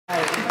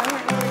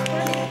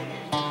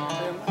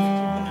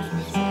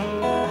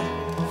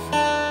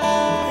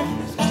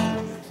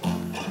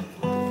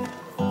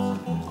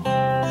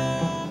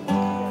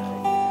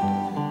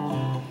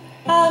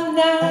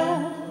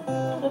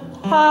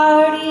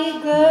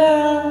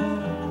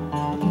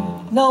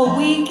no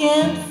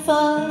weekend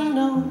fun,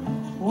 no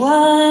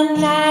one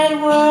night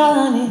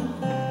running.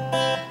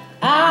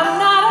 I'm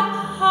not a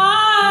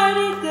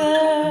party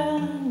girl,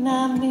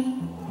 not me.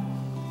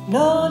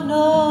 No,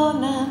 no,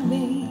 not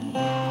me.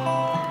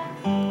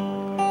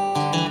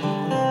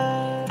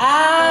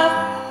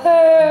 I've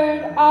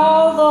heard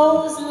all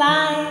those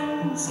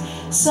lines.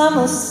 Some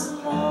are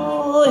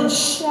slow and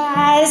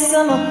shy,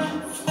 some are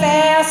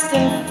fast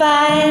and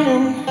fine,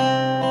 and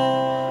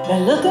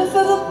they're looking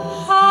for the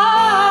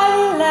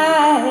party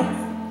life,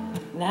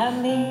 not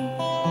me.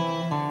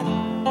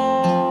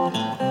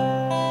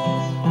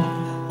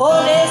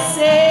 Oh, they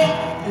say,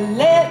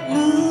 let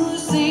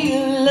loose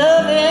your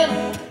loving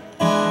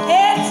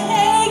and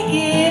take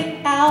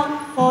it out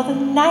for the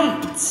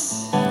night.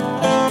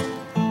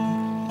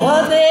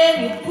 But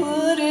then you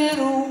put it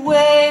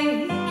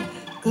away,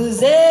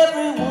 'cause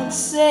everyone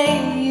say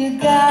you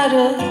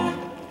gotta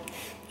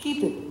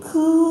keep it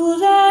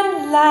cool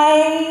and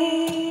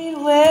light.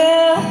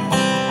 Well,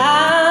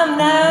 I'm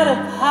not a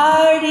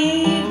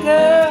party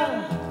girl,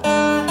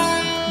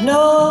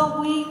 no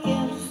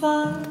weekend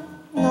fun,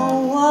 no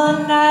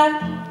one night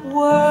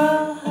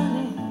world,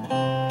 honey.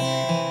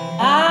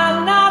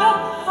 I'm not a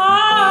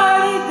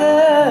party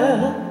girl,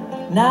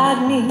 not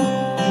me,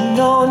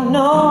 no,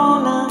 no,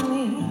 not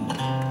me.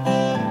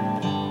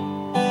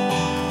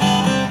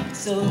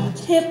 So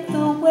tip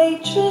the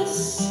waitress,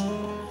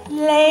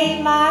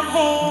 lay my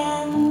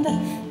hand.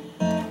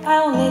 I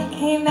only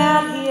came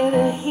out here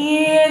to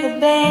hear the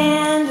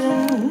band,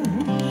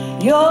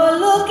 and you're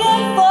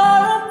looking for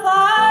a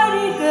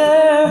party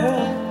girl,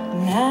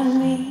 not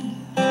me.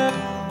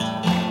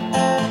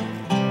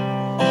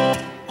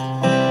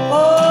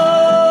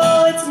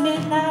 Oh, it's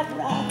midnight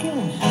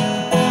rocking,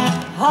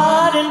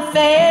 hard and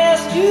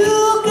fast. You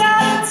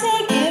gotta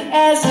take it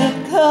as it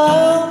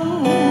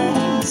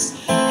comes.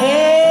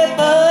 Hey,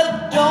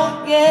 but don't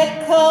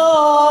get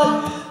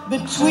caught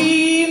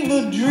between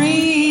the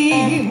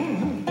dream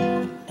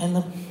and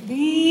the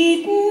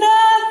beating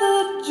of the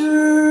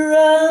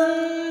drum.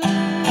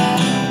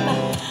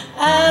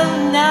 I'm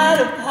not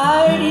a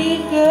party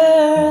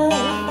girl,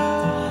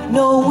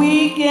 no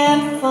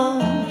weekend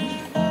fun,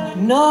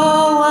 no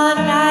one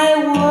night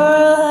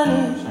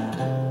world.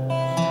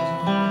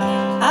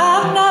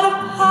 I'm not a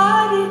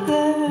party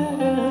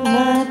girl,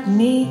 not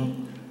me,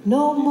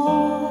 no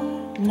more,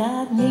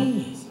 not me.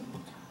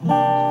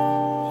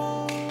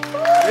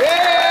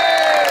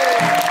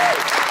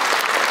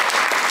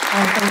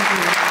 Oh, thank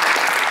you.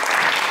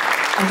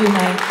 I'll do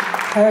my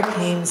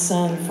hurricane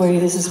song for you.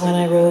 This is one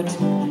I wrote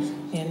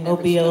in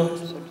Mobile,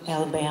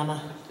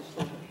 Alabama.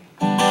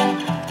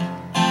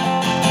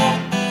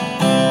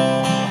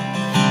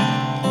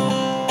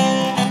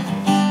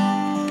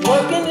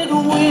 Working at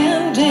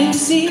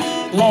Winn-Dixie,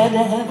 glad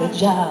to have a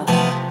job.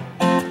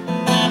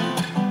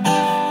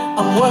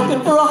 I'm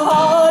working for a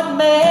hard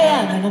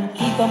man, and I'm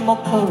keeping my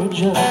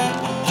courage up.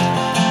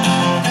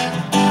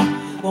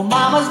 Well,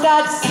 mama's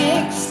got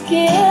 6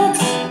 kids,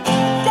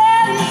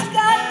 daddy's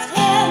got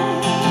 10.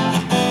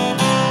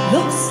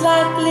 Looks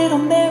like little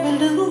Mary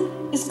Lou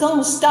is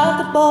gonna start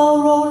the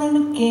ball rolling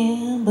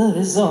again, but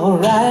it's all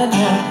right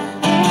now.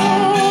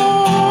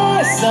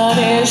 The sun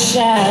is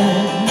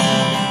shining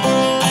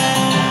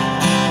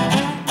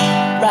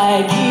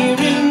right here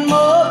in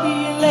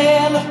Mobile,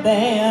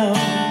 Alabama.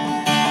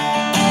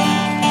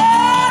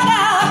 Oh,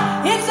 now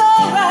it's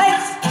all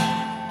right,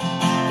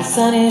 the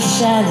sun is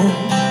shining.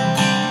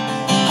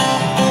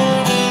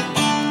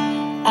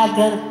 I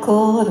got a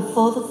quarter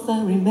for the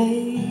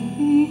ferryman,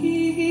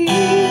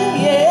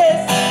 yes.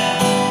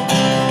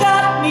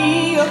 Got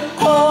me a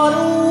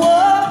quarter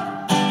worth.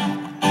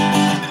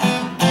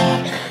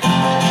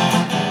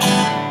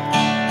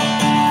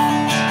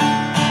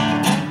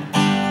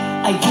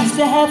 I used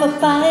to have a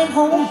fine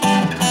home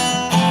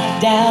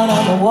down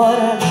on the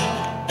water.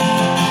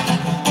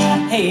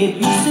 Hey, it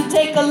used to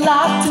take a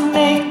lot to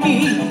make me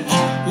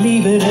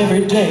leave it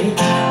every day.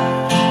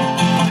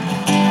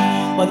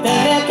 But then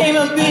there came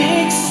a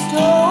big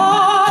storm,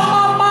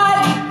 a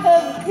mighty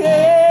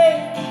hurricane.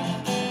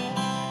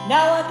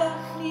 Now I got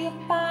me a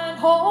fine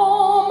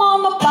home on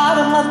the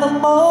bottom of the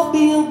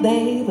Mobile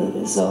Bay, but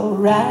it's all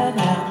right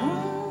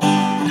now.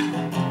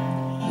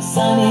 The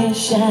sun is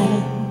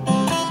shining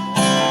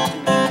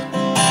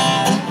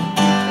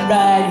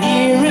right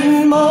here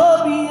in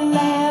Mobile,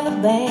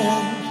 Alabama.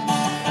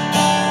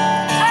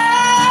 I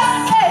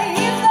say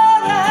it's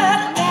all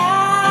right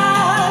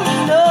now, you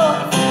know,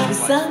 the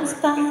sun's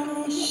fine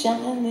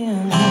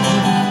shining,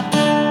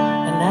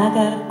 and I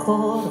got a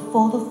quarter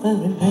for the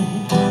ferryman.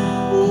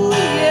 Ooh,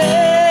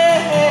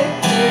 yeah,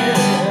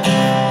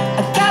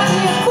 I got me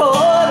a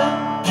quarter.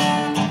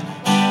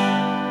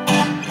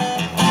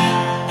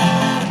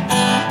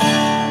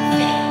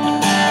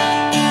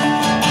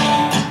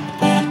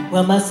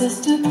 Well, my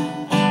sister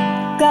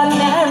got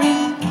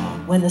married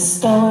when the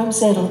storm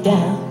settled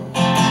down,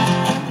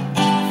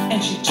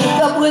 and she took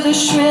up with a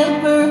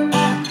shrimper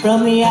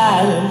from the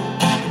island.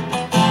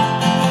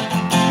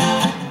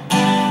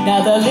 Now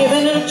they're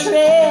living in a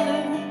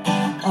trailer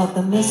off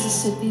the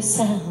Mississippi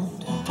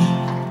Sound.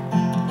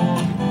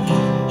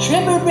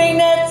 Tripper, bring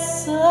that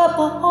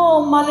supper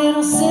home. My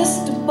little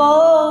sister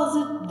boils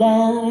it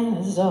down and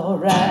it's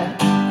alright.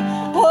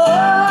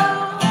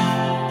 Whoa,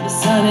 the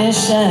sun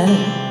is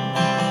shining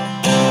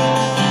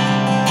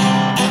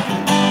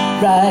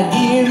right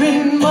here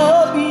in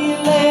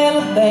Mobile,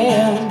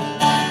 Alabama.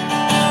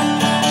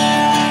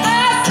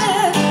 I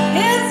said,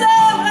 it's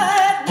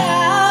alright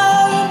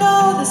now, you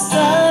know the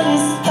sun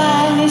is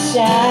finally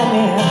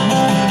shining.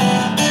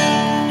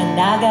 And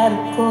I got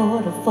a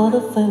quarter for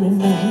the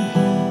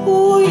ferryman.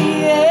 Ooh,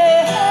 yeah.